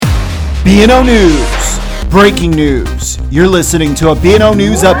B&O News. Breaking news. You're listening to a B&O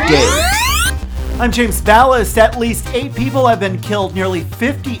News update. I'm James Ballas. At least 8 people have been killed. Nearly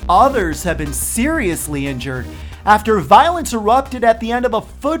 50 others have been seriously injured after violence erupted at the end of a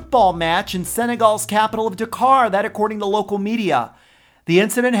football match in Senegal's capital of Dakar, that according to local media. The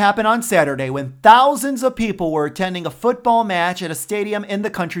incident happened on Saturday when thousands of people were attending a football match at a stadium in the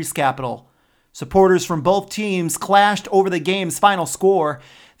country's capital. Supporters from both teams clashed over the game's final score.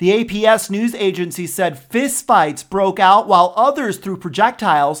 The APS news agency said fistfights broke out while others threw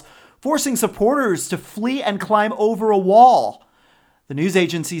projectiles, forcing supporters to flee and climb over a wall. The news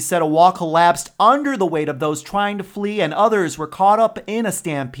agency said a wall collapsed under the weight of those trying to flee, and others were caught up in a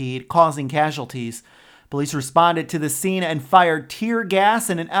stampede, causing casualties. Police responded to the scene and fired tear gas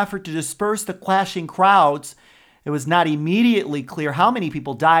in an effort to disperse the clashing crowds. It was not immediately clear how many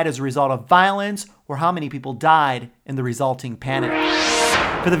people died as a result of violence or how many people died in the resulting panic.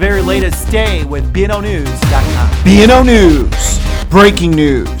 For the very latest, stay with BNOnews.com. B&O News. Breaking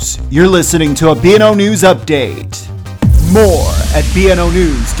news. You're listening to a B&O News update. More at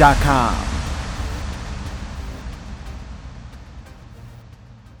BNOnews.com.